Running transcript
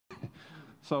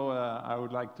So I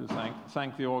would like to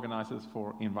thank the organizers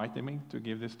for inviting me to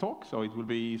give this talk. So it will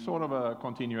be sort of a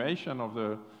continuation of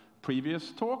the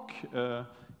previous talk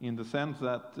in the sense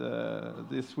that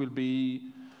this will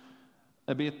be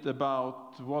a bit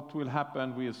about what will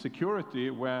happen with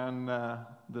security when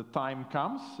the time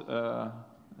comes,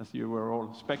 as you were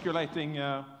all speculating,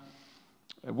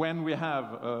 when we have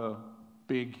a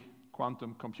big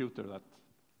quantum computer that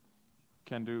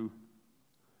can do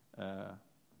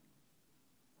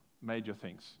major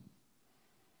things.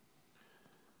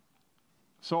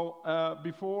 So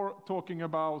before talking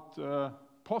about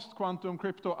post-quantum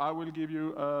crypto, I will give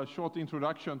you a short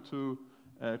introduction to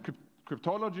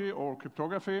cryptology or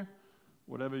cryptography,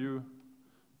 whatever you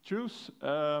choose.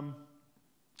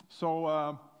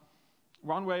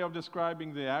 One way of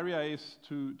describing the area is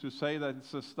to say that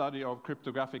it's a study of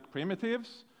cryptographic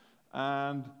primitives.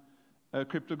 And a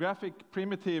cryptographic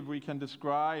primitive we can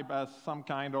describe as some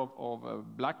kind of a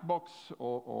black box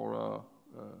or a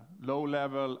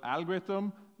low-level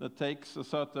algorithm that takes a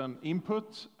certain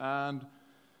input and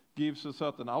gives a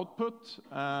certain output,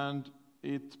 and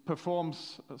it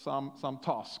performs some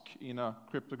task in a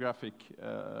cryptographic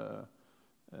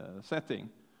setting.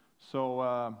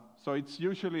 So it's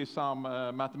usually some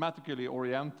mathematically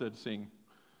oriented thing.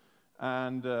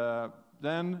 And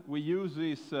then we use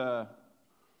these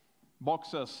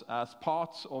boxes as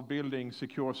parts of building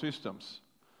secure systems.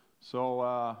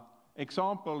 So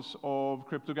examples of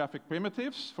cryptographic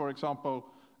primitives, for example,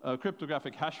 a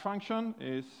cryptographic hash function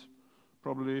is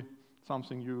probably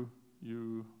something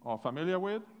you are familiar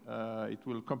with. It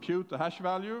will compute a hash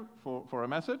value for a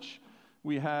message.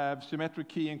 We have symmetric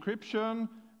key encryption,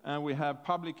 and we have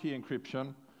public key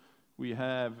encryption. We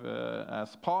have,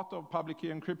 as part of public key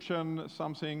encryption,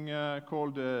 something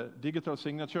called digital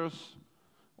signatures,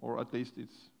 or at least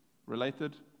it's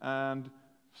related, and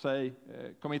say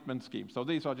commitment schemes. So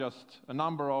these are just a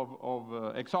number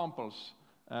of examples,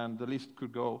 and the list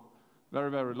could go very,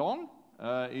 very long.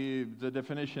 The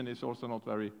definition is also not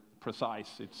very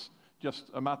precise. It's just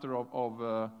a matter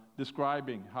of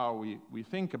describing how we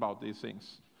think about these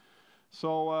things.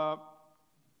 So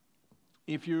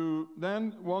if you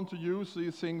then want to use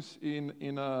these things in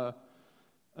an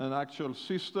actual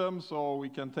system, so we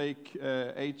can take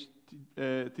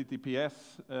HTTPS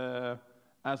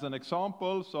as an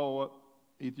example. So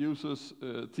it uses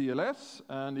TLS,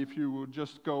 and if you would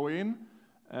just go in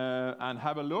and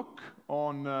have a look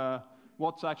on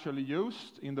what's actually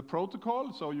used in the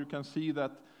protocol, so you can see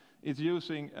that it's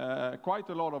using quite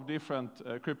a lot of different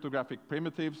cryptographic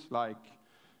primitives, like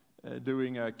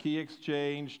doing a key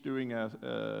exchange, doing a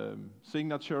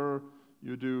signature,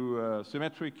 you do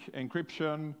symmetric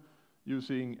encryption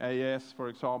using AES, for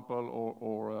example,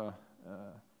 or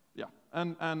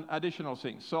and additional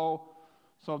things. So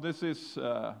this is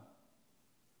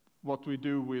what we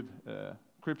do with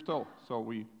crypto. So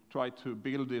we try to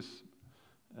build these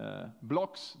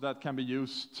blocks that can be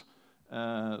used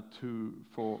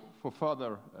for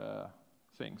further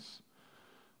things.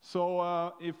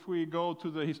 So if we go to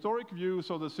the historic view,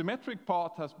 so the symmetric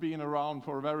part has been around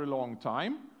for a very long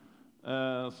time.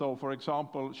 So for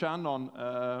example, Shannon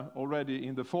already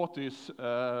in the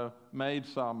 40s made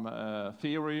some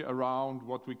theory around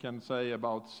what we can say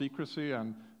about secrecy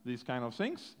and these kind of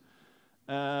things.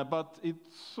 But it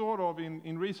sort of,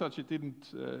 in research, it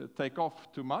didn't take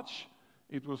off too much.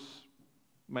 It was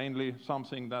mainly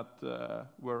something that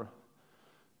were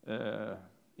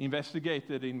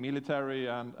investigated in military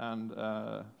and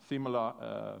similar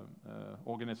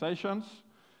organizations.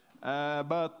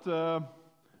 But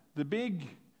the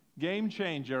big game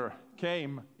changer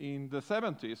came in the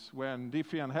 70s when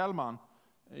Diffie and Hellman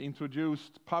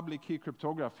introduced public key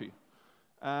cryptography.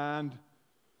 And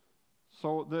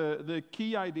so the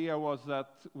key idea was that,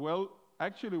 well,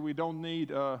 actually we don't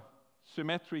need a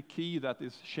symmetric key that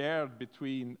is shared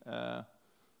between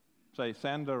say,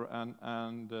 sender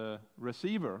and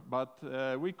receiver, but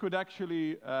we could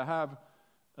actually have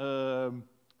a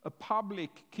public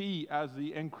key as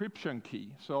the encryption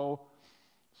key. So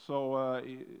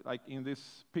like in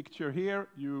this picture here,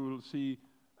 you'll see,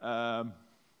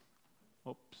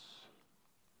 oops,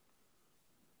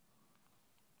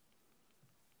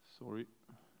 sorry.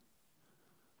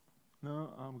 No,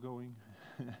 I'm going.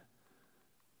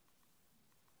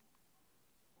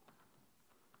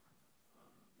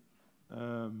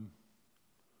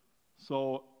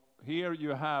 So here you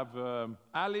have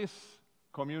Alice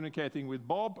communicating with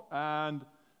Bob, and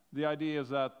the idea is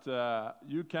that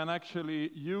you can actually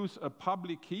use a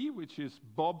public key, which is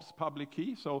Bob's public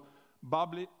key. So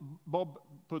Bob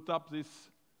put up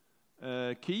this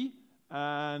key,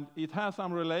 and it has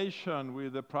some relation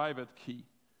with the private key.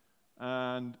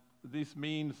 And this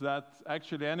means that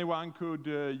actually anyone could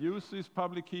use this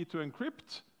public key to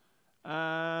encrypt,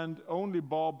 and only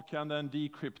Bob can then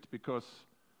decrypt, because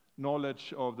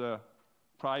knowledge of the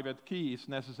private key is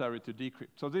necessary to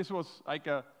decrypt. So this was like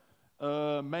a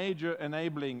major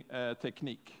enabling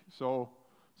technique. So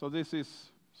this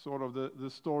is sort of the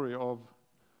story of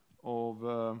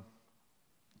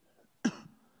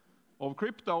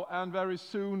crypto, and very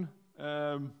soon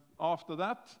after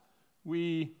that,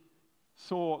 we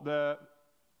saw the,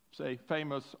 say,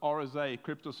 famous RSA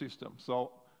crypto system.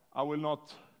 So I will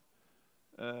not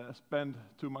spend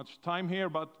too much time here,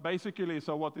 but basically,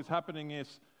 so what is happening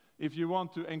is, if you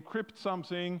want to encrypt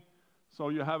something, so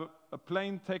you have a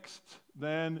plain text,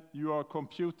 then you are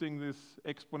computing this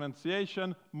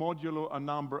exponentiation modulo a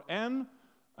number n,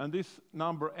 and this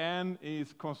number n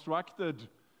is constructed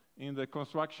in the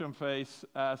construction phase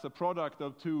as a product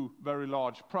of two very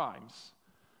large primes.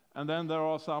 And then there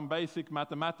are some basic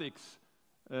mathematics.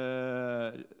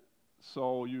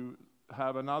 So you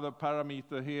have another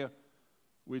parameter here,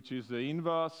 which is the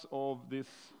inverse of this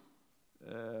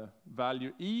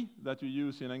value e that you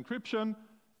use in encryption,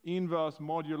 inverse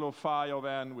modulo phi of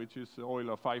n, which is the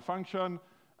Euler phi function,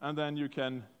 and then you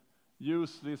can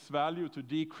use this value to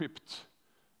decrypt.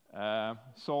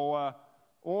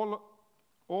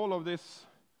 All of this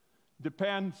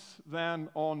depends then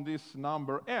on this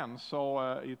number n. So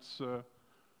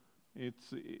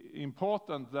it's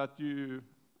important that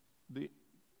the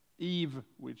Eve,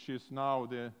 which is now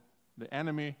the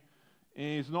enemy,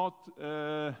 is not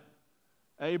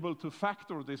able to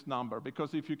factor this number,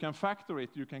 because if you can factor it,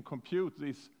 you can compute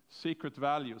these secret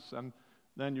values, and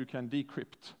then you can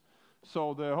decrypt.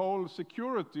 So the whole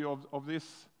security of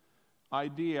this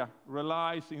idea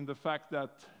relies in the fact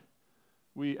that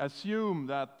we assume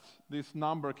that this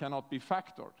number cannot be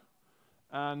factored.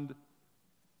 And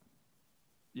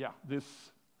yeah,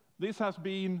 this has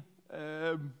been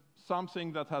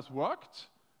something that has worked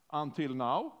until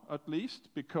now, at least,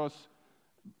 because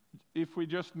if we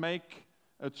just make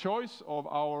a choice of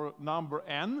our number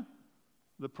n,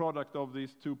 the product of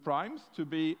these two primes, to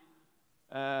be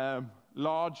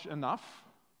large enough,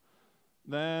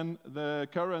 then the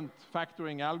current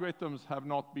factoring algorithms have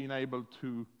not been able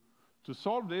to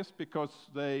solve this, because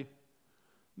they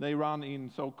run in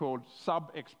so-called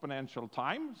sub-exponential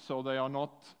time, so they are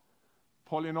not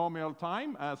polynomial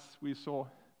time, as we saw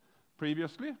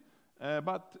previously,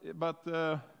 but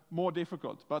more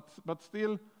difficult, but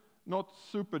still not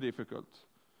super difficult.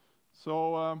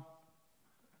 So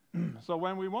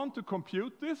when we want to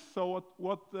compute this, so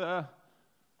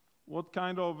what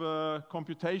kind of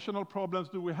computational problems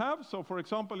do we have? So for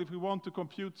example, if we want to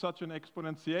compute such an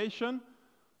exponentiation,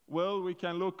 well, we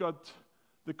can look at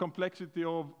the complexity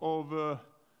of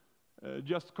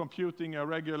just computing a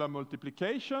regular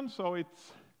multiplication. So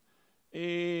it's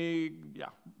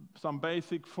some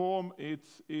basic form.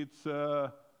 It's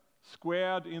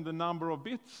squared in the number of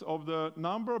bits of the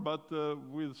number, but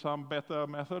with some better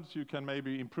methods, you can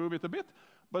maybe improve it a bit.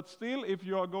 But still, if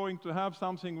you are going to have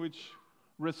something which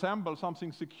resembles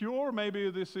something secure,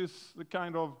 maybe this is the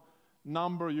kind of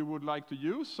number you would like to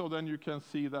use. So then you can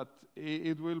see that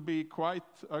it will be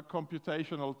quite a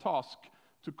computational task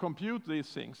to compute these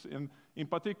things. In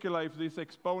particular, if this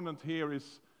exponent here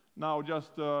is now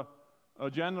just a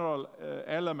general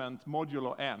element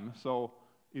modulo n, so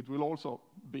it will also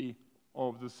be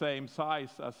of the same size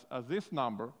as this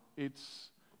number.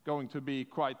 It's going to be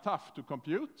quite tough to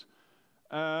compute.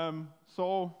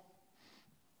 So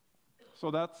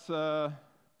that's a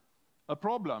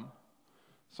problem.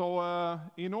 So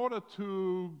in order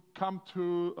to come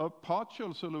to a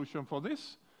partial solution for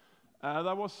this,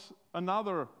 there was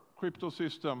another crypto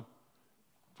system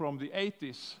from the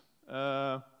 80s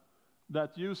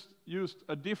that used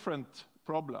a different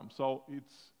problem. So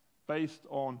it's based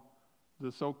on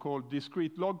the so-called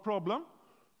discrete log problem.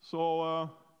 So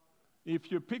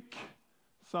if you pick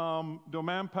some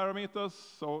domain parameters,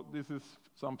 so this is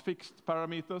some fixed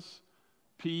parameters,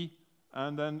 p,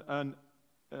 and then an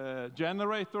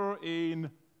generator in,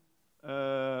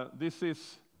 this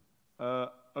is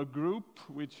a group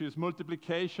which is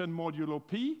multiplication modulo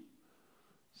p.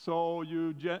 So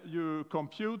you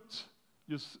compute,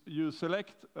 you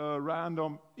select a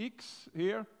random x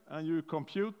here, and you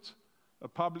compute a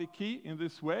public key in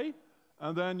this way.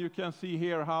 And then you can see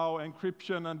here how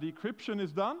encryption and decryption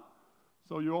is done.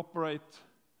 So you operate,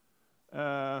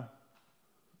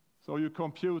 so you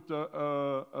compute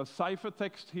a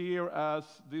ciphertext here as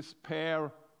this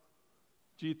pair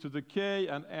g to the k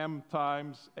and m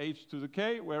times h to the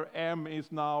k, where m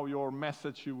is now your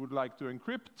message you would like to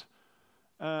encrypt,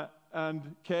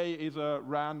 and k is a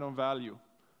random value.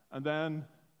 and then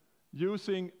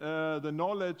using the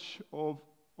knowledge of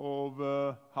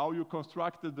how you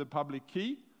constructed the public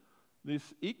key,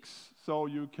 this X, so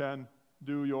you can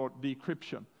do your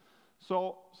decryption.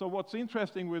 So what's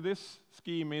interesting with this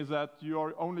scheme is that you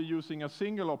are only using a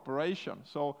single operation.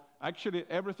 So actually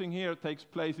everything here takes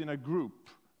place in a group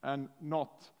and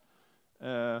not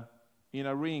in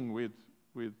a ring with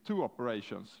two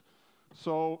operations.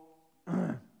 So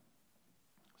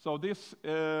this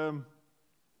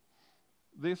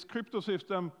crypto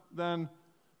system then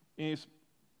is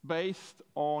based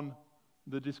on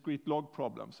the discrete log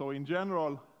problem. So in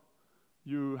general,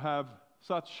 you have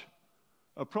such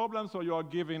a problem, so you are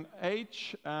given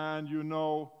H and you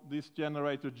know this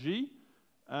generator G,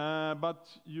 but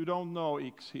you don't know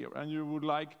X here, and you would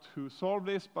like to solve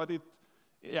this, but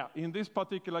in this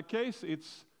particular case,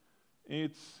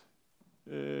 it's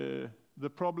the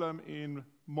problem in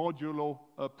modulo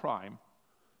prime.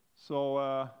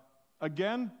 So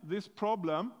again, this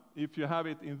problem, if you have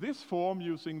it in this form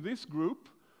using this group,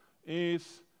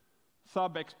 is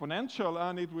sub-exponential,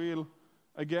 and it will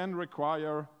again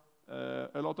require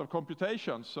a lot of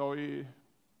computation. So you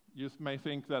may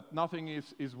think that nothing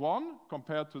is one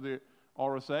compared to the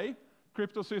RSA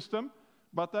crypto system,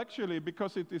 but actually,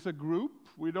 because it is a group,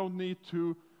 we don't need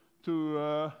to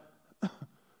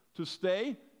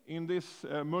stay in this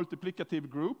multiplicative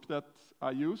group that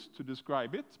I used to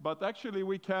describe it, but actually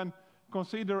we can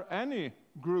consider any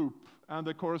group and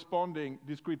the corresponding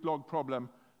discrete log problem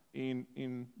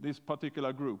in this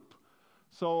particular group.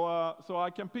 So I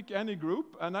can pick any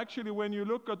group, and actually when you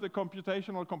look at the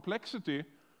computational complexity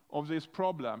of this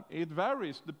problem, it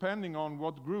varies depending on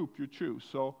what group you choose.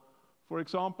 So for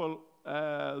example,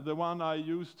 the one I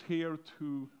used here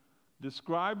to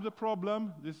describe the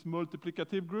problem, this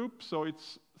multiplicative group, so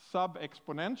it's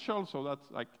sub-exponential, so that's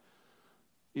like,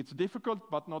 it's difficult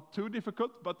but not too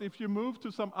difficult. But if you move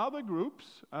to some other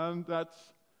groups, and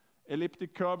that's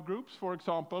elliptic curve groups, for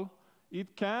example,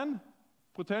 it can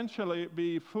potentially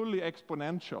be fully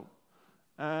exponential.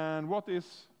 And what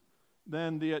is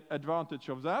then the advantage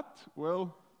of that?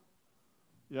 Well,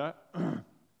 yeah,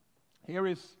 here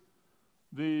is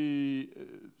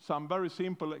some very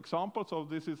simple examples. So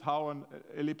this is how an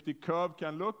elliptic curve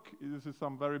can look. This is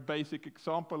some very basic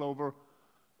example over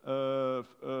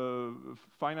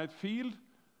finite field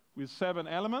with 7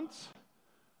 elements.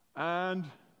 And,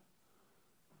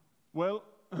 well,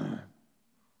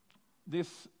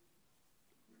 this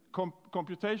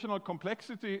computational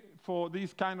complexity for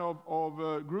these kind of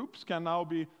groups can now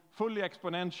be fully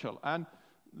exponential. And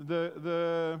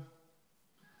the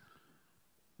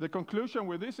conclusion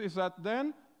with this is that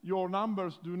then your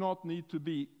numbers do not need to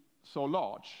be so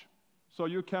large. So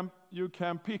you can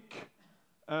pick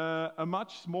a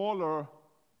much smaller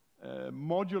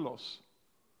modulus,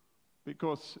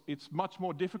 because it's much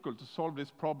more difficult to solve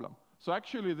this problem. So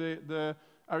actually the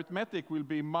arithmetic will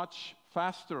be much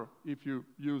faster if you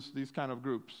use these kind of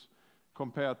groups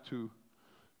compared to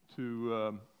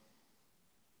the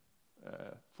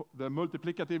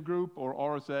multiplicative group or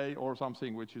RSA or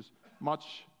something which is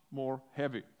much more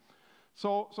heavy.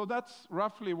 So that's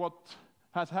roughly what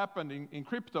has happened in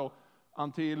crypto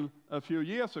until a few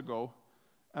years ago.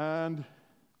 And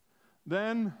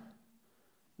then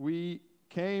we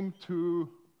came to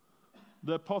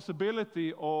the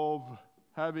possibility of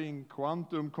having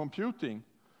quantum computing.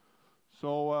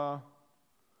 So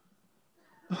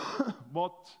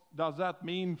what does that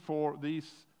mean for these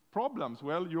problems?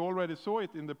 Well, you already saw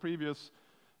it in the previous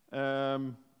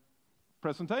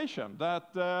presentation,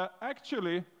 that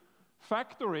actually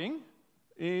factoring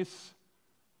is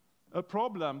a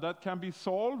problem that can be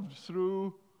solved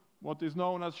through what is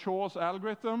known as Shor's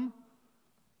algorithm,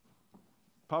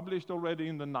 published already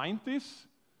in the 90s.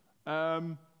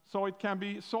 So it can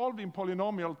be solved in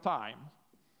polynomial time.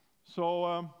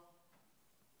 So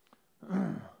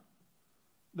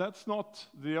that's not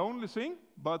the only thing,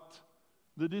 but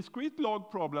the discrete log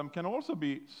problem can also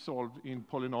be solved in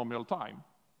polynomial time.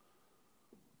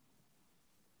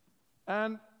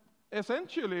 And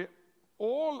essentially,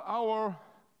 all our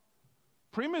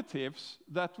primitives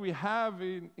that we have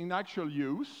in actual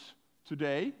use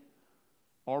today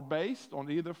are based on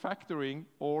either factoring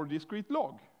or discrete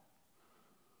log.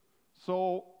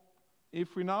 So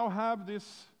if we now have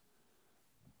this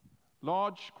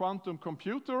large quantum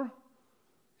computer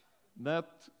that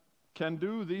can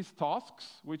do these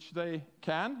tasks, which they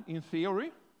can in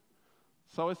theory,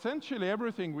 so essentially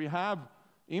everything we have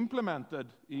implemented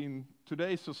in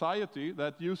today's society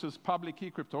that uses public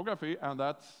key cryptography, and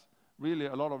that's really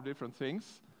a lot of different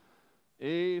things,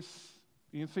 is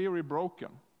in theory broken.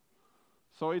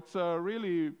 So it's a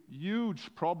really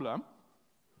huge problem.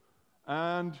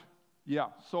 And yeah,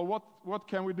 so what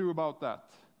can we do about that?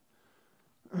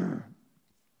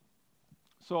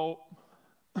 So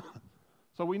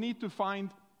we need to find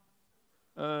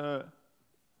a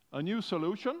new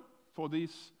solution for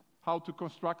these, how to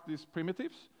construct these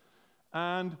primitives.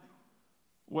 And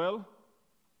well,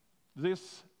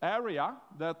 this area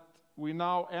that we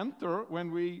now enter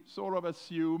when we sort of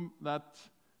assume that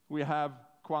we have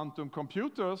quantum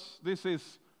computers, this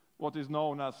is what is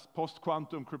known as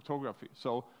post-quantum cryptography.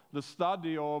 So the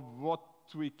study of what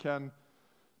we can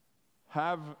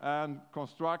have and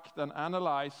construct and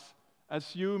analyze,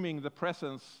 assuming the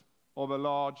presence of a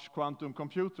large quantum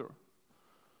computer.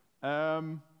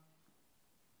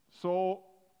 So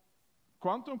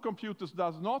quantum computers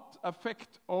does not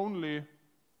affect only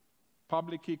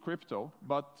public key crypto,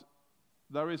 but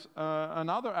there is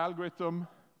another algorithm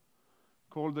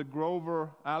called the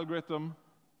Grover algorithm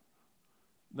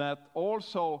that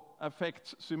also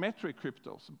affects symmetric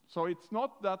cryptos. So it's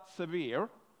not that severe.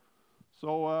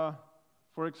 So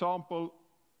for example,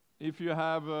 if you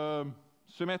have a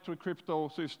symmetric crypto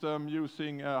system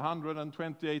using a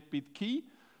 128-bit key,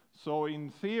 so in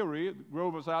theory,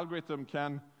 Grover's algorithm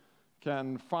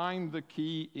can find the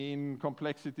key in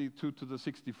complexity 2 to the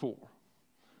 64.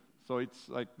 So it's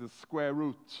like the square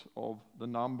root of the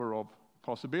number of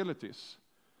possibilities.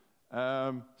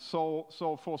 So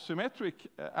for symmetric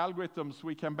algorithms,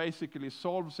 we can basically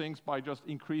solve things by just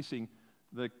increasing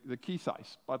the key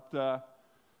size. But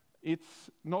it's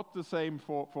not the same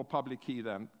for public key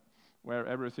then, where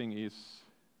everything is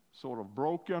sort of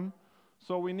broken.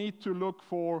 So we need to look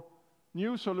for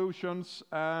new solutions,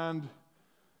 and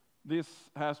this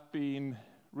has been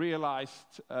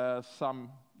realized some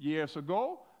years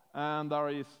ago, and there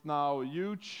is now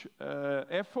huge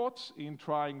efforts in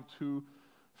trying to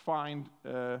find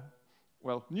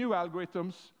new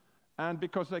algorithms, and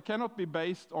because they cannot be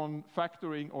based on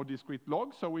factoring or discrete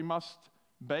logs, so we must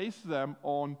base them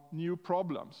on new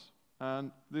problems.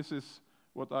 And this is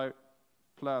what I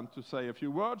plan to say a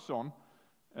few words on.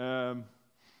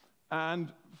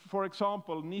 And for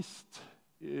example, NIST,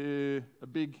 a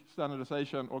big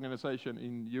standardization organization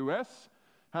in US,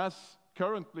 has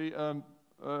currently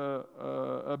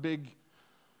a big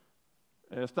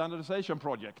standardization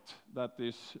project that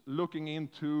is looking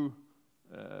into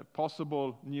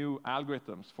possible new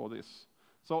algorithms for this.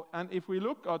 So, and if we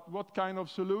look at what kind of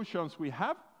solutions we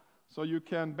have, so you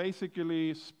can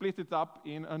basically split it up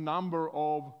in a number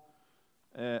of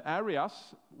areas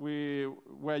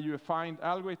where you find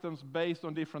algorithms based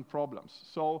on different problems.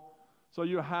 So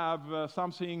you have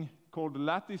something called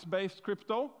lattice-based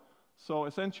crypto. So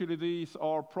essentially these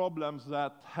are problems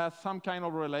that have some kind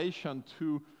of relation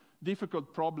to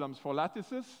difficult problems for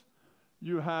lattices.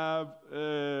 You have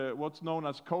what's known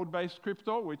as code-based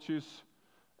crypto, which is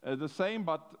the same,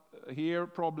 but here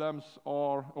problems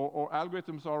are, or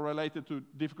algorithms are related to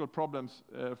difficult problems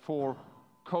for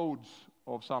codes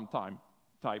of some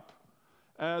type.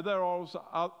 There are also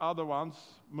other ones,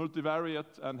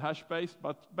 multivariate and hash-based,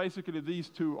 but basically these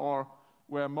two are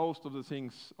where most of the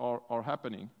things are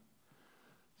happening.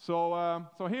 So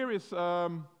here is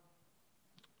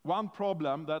one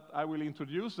problem that I will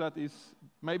introduce that is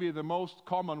maybe the most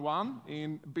common one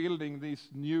in building these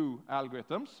new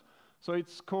algorithms. So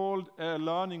it's called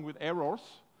learning with errors.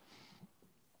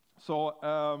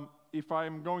 So if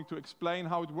I'm going to explain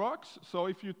how it works, so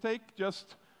if you take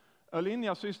just a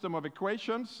linear system of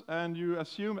equations and you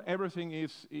assume everything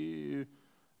is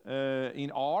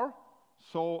in R,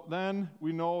 so then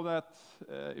we know that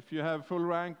if you have full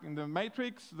rank in the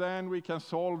matrix, then we can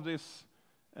solve this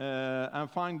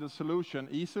and find the solution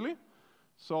easily.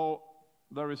 So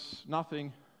there is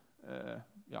nothing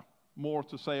more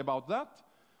to say about that.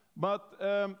 But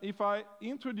if I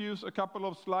introduce a couple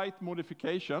of slight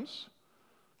modifications,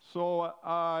 so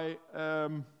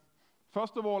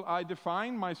first of all, I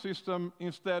define my system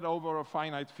instead over a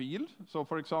finite field. So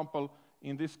for example,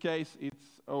 in this case,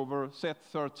 it's over set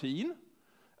 13.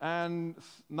 And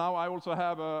now I also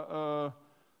have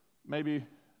maybe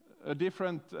a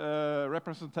different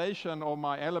representation of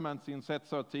my elements in set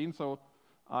 13. So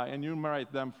I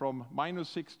enumerate them from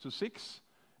 -6 to 6.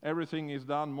 Everything is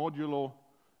done modulo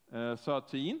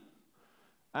 13.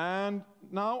 And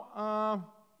now,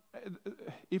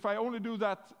 if I only do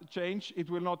that change, it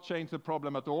will not change the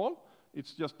problem at all.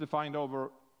 It's just defined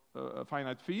over a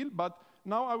finite field. But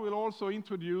now I will also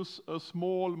introduce a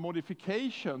small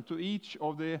modification to each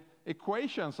of the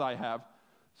equations I have.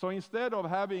 So instead of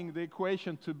having the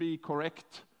equation to be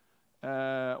correct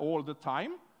all the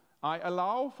time, I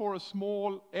allow for a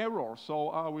small error. So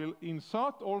I will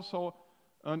insert also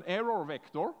an error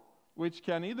vector. which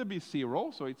can either be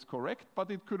 0, so it's correct,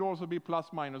 but it could also be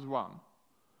plus minus 1.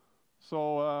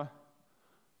 So,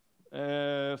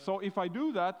 so if I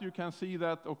do that, you can see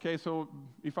that, okay, so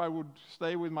if I would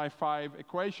stay with my 5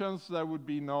 equations, there would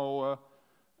be no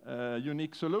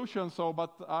unique solution. So,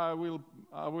 but I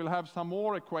will have some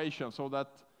more equations so that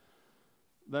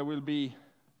there will be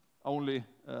only,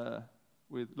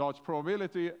 with large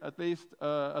probability, at least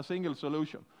a single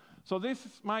solution. So this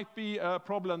might be a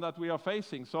problem that we are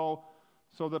facing. So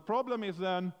the problem is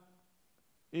then,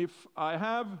 if I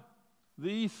have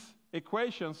these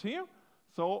equations here,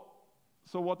 so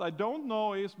what I don't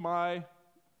know is my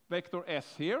vector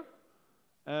S here,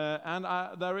 and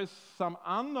there is some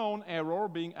unknown error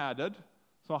being added.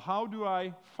 So how do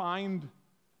I find,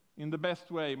 in the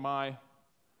best way, my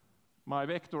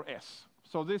vector S?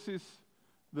 So this is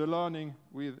the learning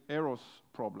with errors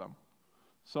problem.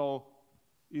 So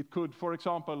it could, for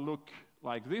example, look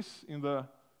like this in the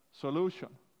solution.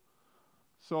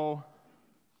 So,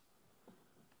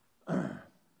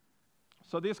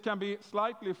 so this can be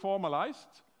slightly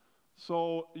formalized.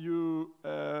 So you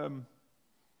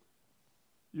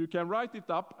can write it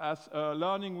up as a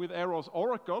learning with errors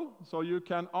oracle. So you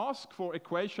can ask for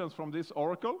equations from this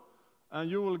oracle, and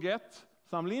you will get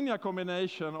some linear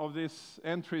combination of these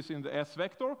entries in the S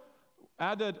vector,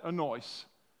 added a noise.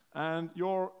 And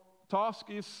your task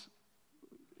is,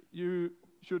 you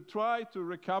should try to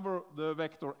recover the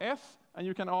vector S, and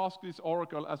you can ask this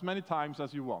oracle as many times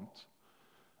as you want.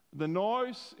 The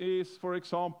noise is, for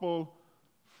example,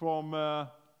 from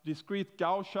discrete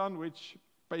Gaussian, which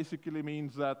basically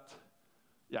means that,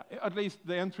 yeah, at least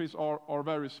the entries are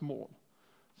very small.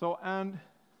 So, and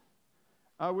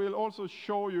I will also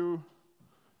show you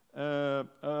a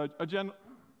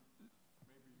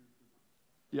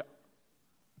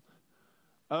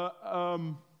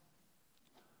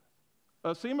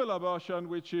similar version,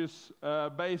 which is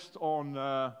based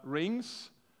on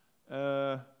rings,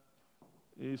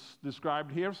 is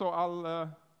described here. So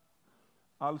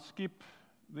I'll skip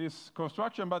this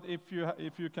construction, but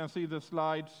if you can see the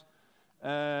slides,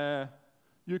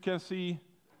 you can see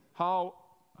how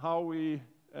we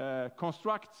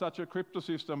construct such a crypto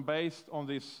system based on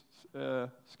this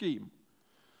scheme.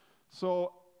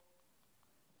 So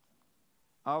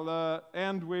I'll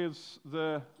end with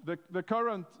the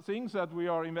current things that we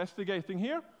are investigating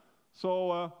here.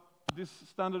 So this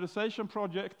standardization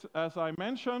project, as I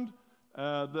mentioned,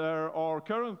 there are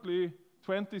currently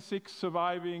 26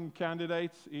 surviving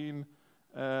candidates in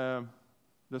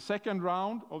the second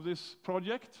round of this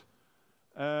project.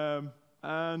 And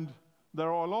there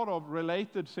are a lot of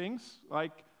related things,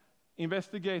 like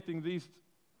investigating these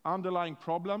underlying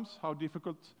problems, how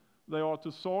difficult they are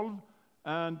to solve,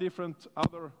 and different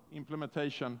other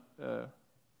implementation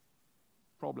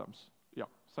problems. Yeah,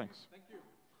 thanks. Thank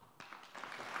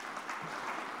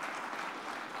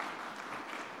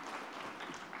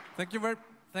you.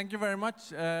 Thank you very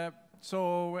much.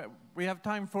 So we have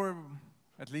time for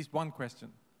at least one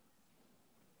question.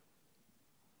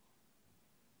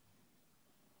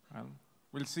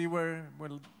 We'll see where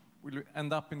we'll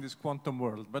end up in this quantum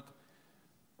world. But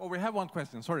oh, we have one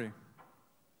question. Sorry.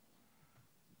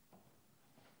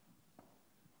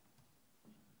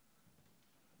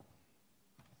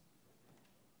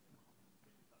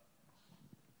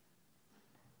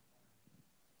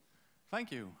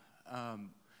 Thank you.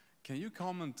 Can you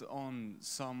comment on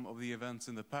some of the events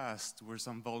in the past where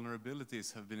some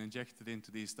vulnerabilities have been injected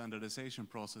into the standardization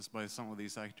process by some of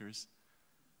these actors?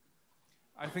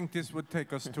 I think this would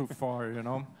take us too far, you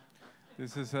know.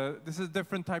 This is a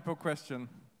different type of question.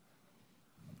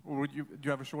 Or do you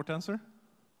have a short answer?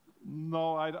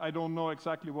 No, I don't know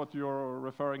exactly what you're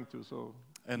referring to, so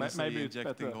NSA maybe it's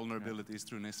injecting better. vulnerabilities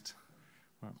through NIST.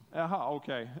 Aha,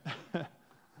 okay.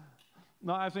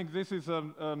 No, I think this is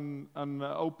an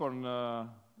open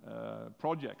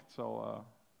project, so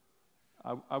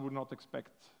I would not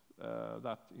expect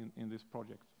that in this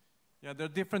project. Yeah, there are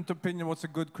different opinions what's a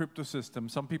good crypto system.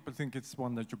 Some people think it's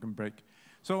one that you can break.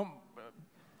 So,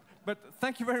 but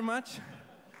thank you very much.